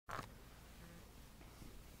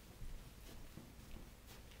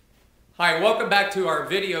Hi, welcome back to our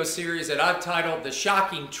video series that I've titled The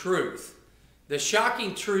Shocking Truth. The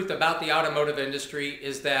shocking truth about the automotive industry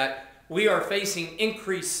is that we are facing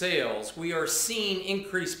increased sales, we are seeing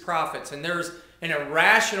increased profits, and there's an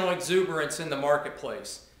irrational exuberance in the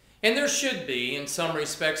marketplace. And there should be in some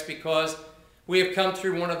respects because we have come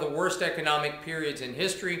through one of the worst economic periods in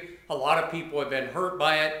history. A lot of people have been hurt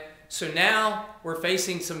by it. So now we're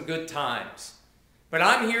facing some good times. But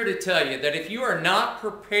I'm here to tell you that if you are not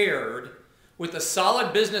prepared with a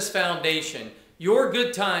solid business foundation, your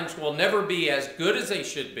good times will never be as good as they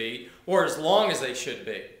should be or as long as they should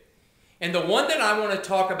be. And the one that I want to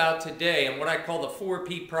talk about today and what I call the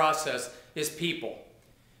 4P process is people.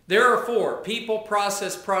 There are four: people,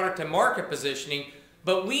 process, product, and market positioning.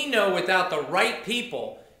 But we know without the right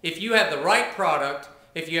people, if you have the right product,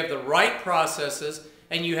 if you have the right processes,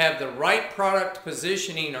 and you have the right product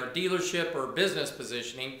positioning or dealership or business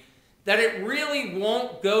positioning, that it really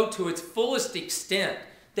won't go to its fullest extent,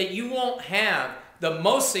 that you won't have the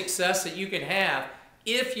most success that you can have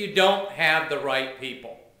if you don't have the right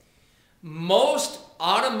people. Most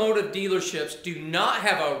automotive dealerships do not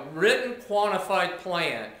have a written, quantified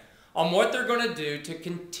plan on what they're going to do to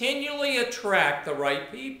continually attract the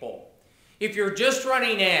right people. If you're just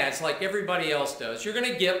running ads like everybody else does, you're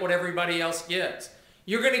going to get what everybody else gets.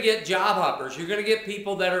 You're going to get job hoppers. You're going to get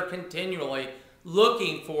people that are continually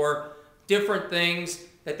looking for different things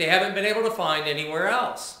that they haven't been able to find anywhere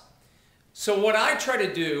else. So what I try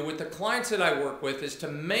to do with the clients that I work with is to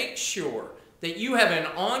make sure that you have an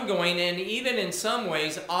ongoing and even in some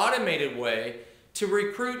ways automated way to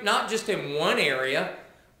recruit not just in one area,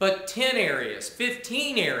 but 10 areas,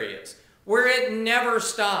 15 areas, where it never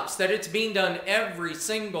stops, that it's being done every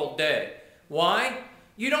single day. Why?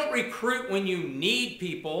 You don't recruit when you need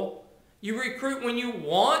people, you recruit when you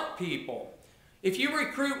want people. If you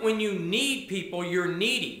recruit when you need people, you're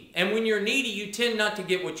needy. And when you're needy, you tend not to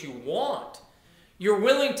get what you want. You're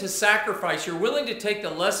willing to sacrifice, you're willing to take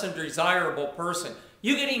the less than desirable person.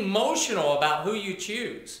 You get emotional about who you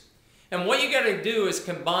choose. And what you got to do is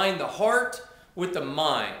combine the heart with the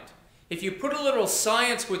mind. If you put a little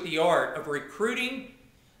science with the art of recruiting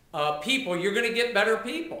people, you're going to get better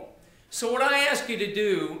people. So what I ask you to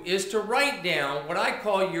do is to write down what I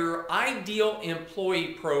call your ideal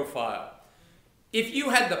employee profile. If you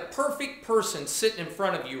had the perfect person sitting in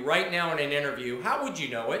front of you right now in an interview, how would you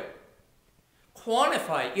know it?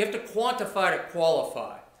 Quantify it. You have to quantify to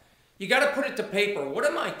qualify. You got to put it to paper. What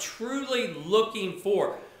am I truly looking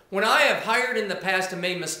for? When I have hired in the past and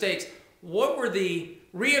made mistakes, what were the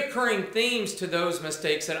reoccurring themes to those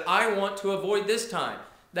mistakes that I want to avoid this time?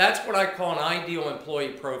 That's what I call an ideal employee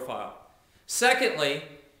profile. Secondly,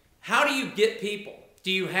 how do you get people?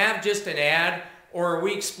 Do you have just an ad, or are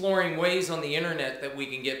we exploring ways on the internet that we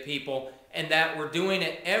can get people and that we're doing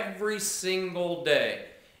it every single day?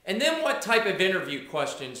 And then what type of interview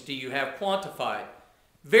questions do you have quantified?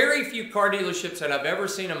 Very few car dealerships that I've ever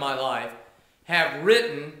seen in my life have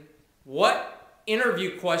written what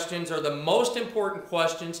interview questions are the most important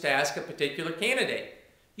questions to ask a particular candidate.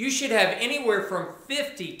 You should have anywhere from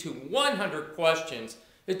 50 to 100 questions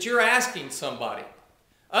that you're asking somebody.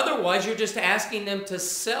 Otherwise, you're just asking them to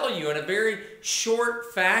sell you in a very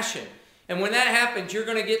short fashion. And when that happens, you're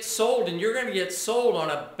going to get sold, and you're going to get sold on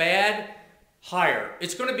a bad hire.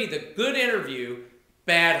 It's going to be the good interview,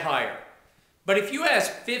 bad hire. But if you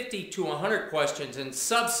ask 50 to 100 questions in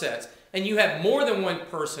subsets, and you have more than one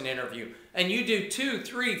person interview, and you do 2,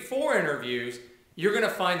 3, 4 interviews, you're going to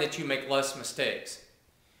find that you make less mistakes.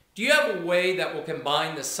 Do you have a way that will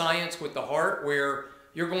combine the science with the heart where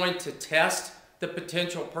you're going to test the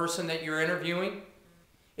potential person that you're interviewing?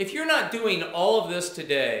 If you're not doing all of this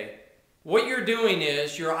today, what you're doing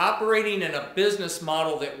is you're operating in a business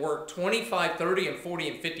model that worked 25, 30, and 40,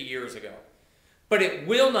 and 50 years ago. But it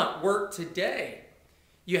will not work today.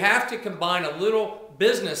 You have to combine a little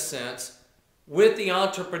business sense with the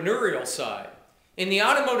entrepreneurial side. In the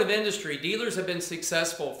automotive industry, dealers have been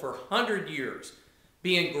successful for 100 years,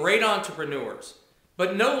 being great entrepreneurs.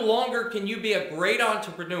 But no longer can you be a great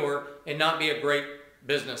entrepreneur and not be a great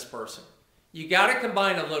business person. You got to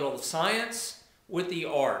combine a little science with the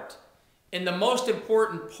art. And the most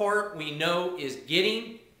important part we know is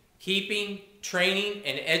getting, keeping, training,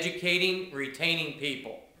 and educating, retaining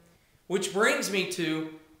people. Which brings me to,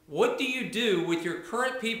 what do you do with your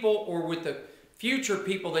current people or with the future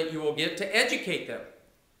people that you will get to educate them?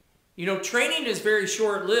 You know, training is very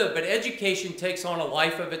short-lived, but education takes on a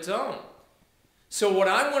life of its own. So what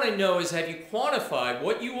I want to know is, have you quantified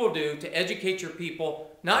what you will do to educate your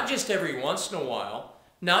people, not just every once in a while,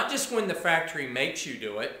 not just when the factory makes you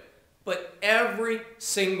do it, but every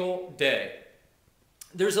single day.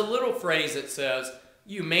 there's a little phrase that says,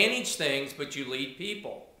 you manage things, but you lead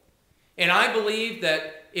people. And I believe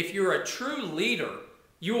that if you're a true leader,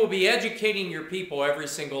 you will be educating your people every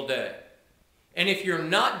single day. And if you're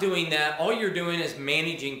not doing that, all you're doing is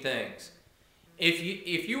managing things.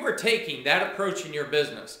 If you are taking that approach in your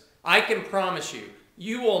business, I can promise you,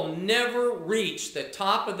 you will never reach the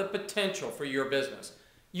top of the potential for your business.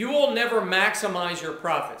 You will never maximize your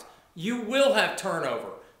profits. You will have turnover.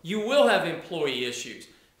 You will have employee issues.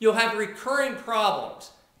 You'll have recurring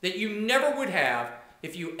problems that you never would have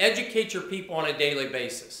if you educate your people on a daily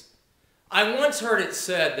basis. I once heard it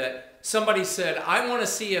said that somebody said, I want to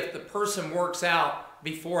see if the person works out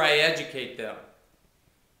before I educate them.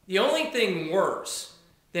 The only thing worse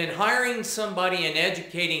than hiring somebody and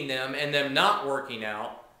educating them and them not working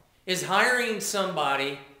out is hiring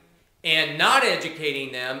somebody and not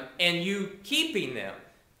educating them and you keeping them.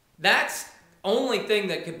 That's the only thing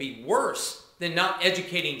that could be worse than not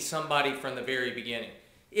educating somebody from the very beginning.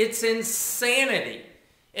 It's insanity.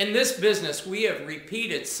 In this business, we have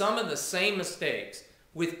repeated some of the same mistakes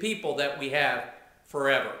with people that we have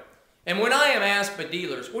forever. And when I am asked by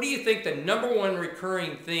dealers, what do you think the number one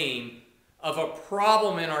recurring theme of a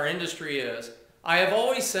problem in our industry is? I have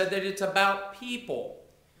always said that it's about people.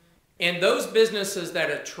 And those businesses that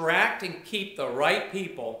attract and keep the right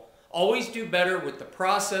people always do better with the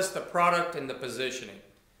process, the product, and the positioning.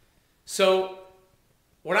 So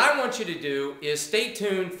what I want you to do is stay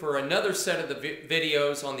tuned for another set of the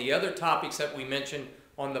videos on the other topics that we mentioned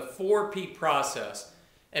on the 4P process.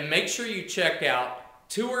 And make sure you check out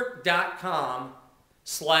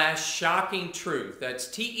Tewart.com/shockingtruth. That's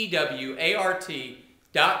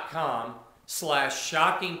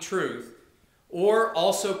TEWART.com/shockingtruth. Or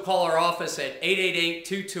also call our office at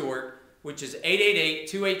 888-2-TEWART, which is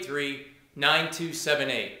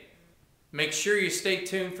 888-283-9278. Make sure you stay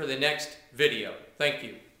tuned for the next video. Thank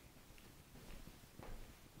you.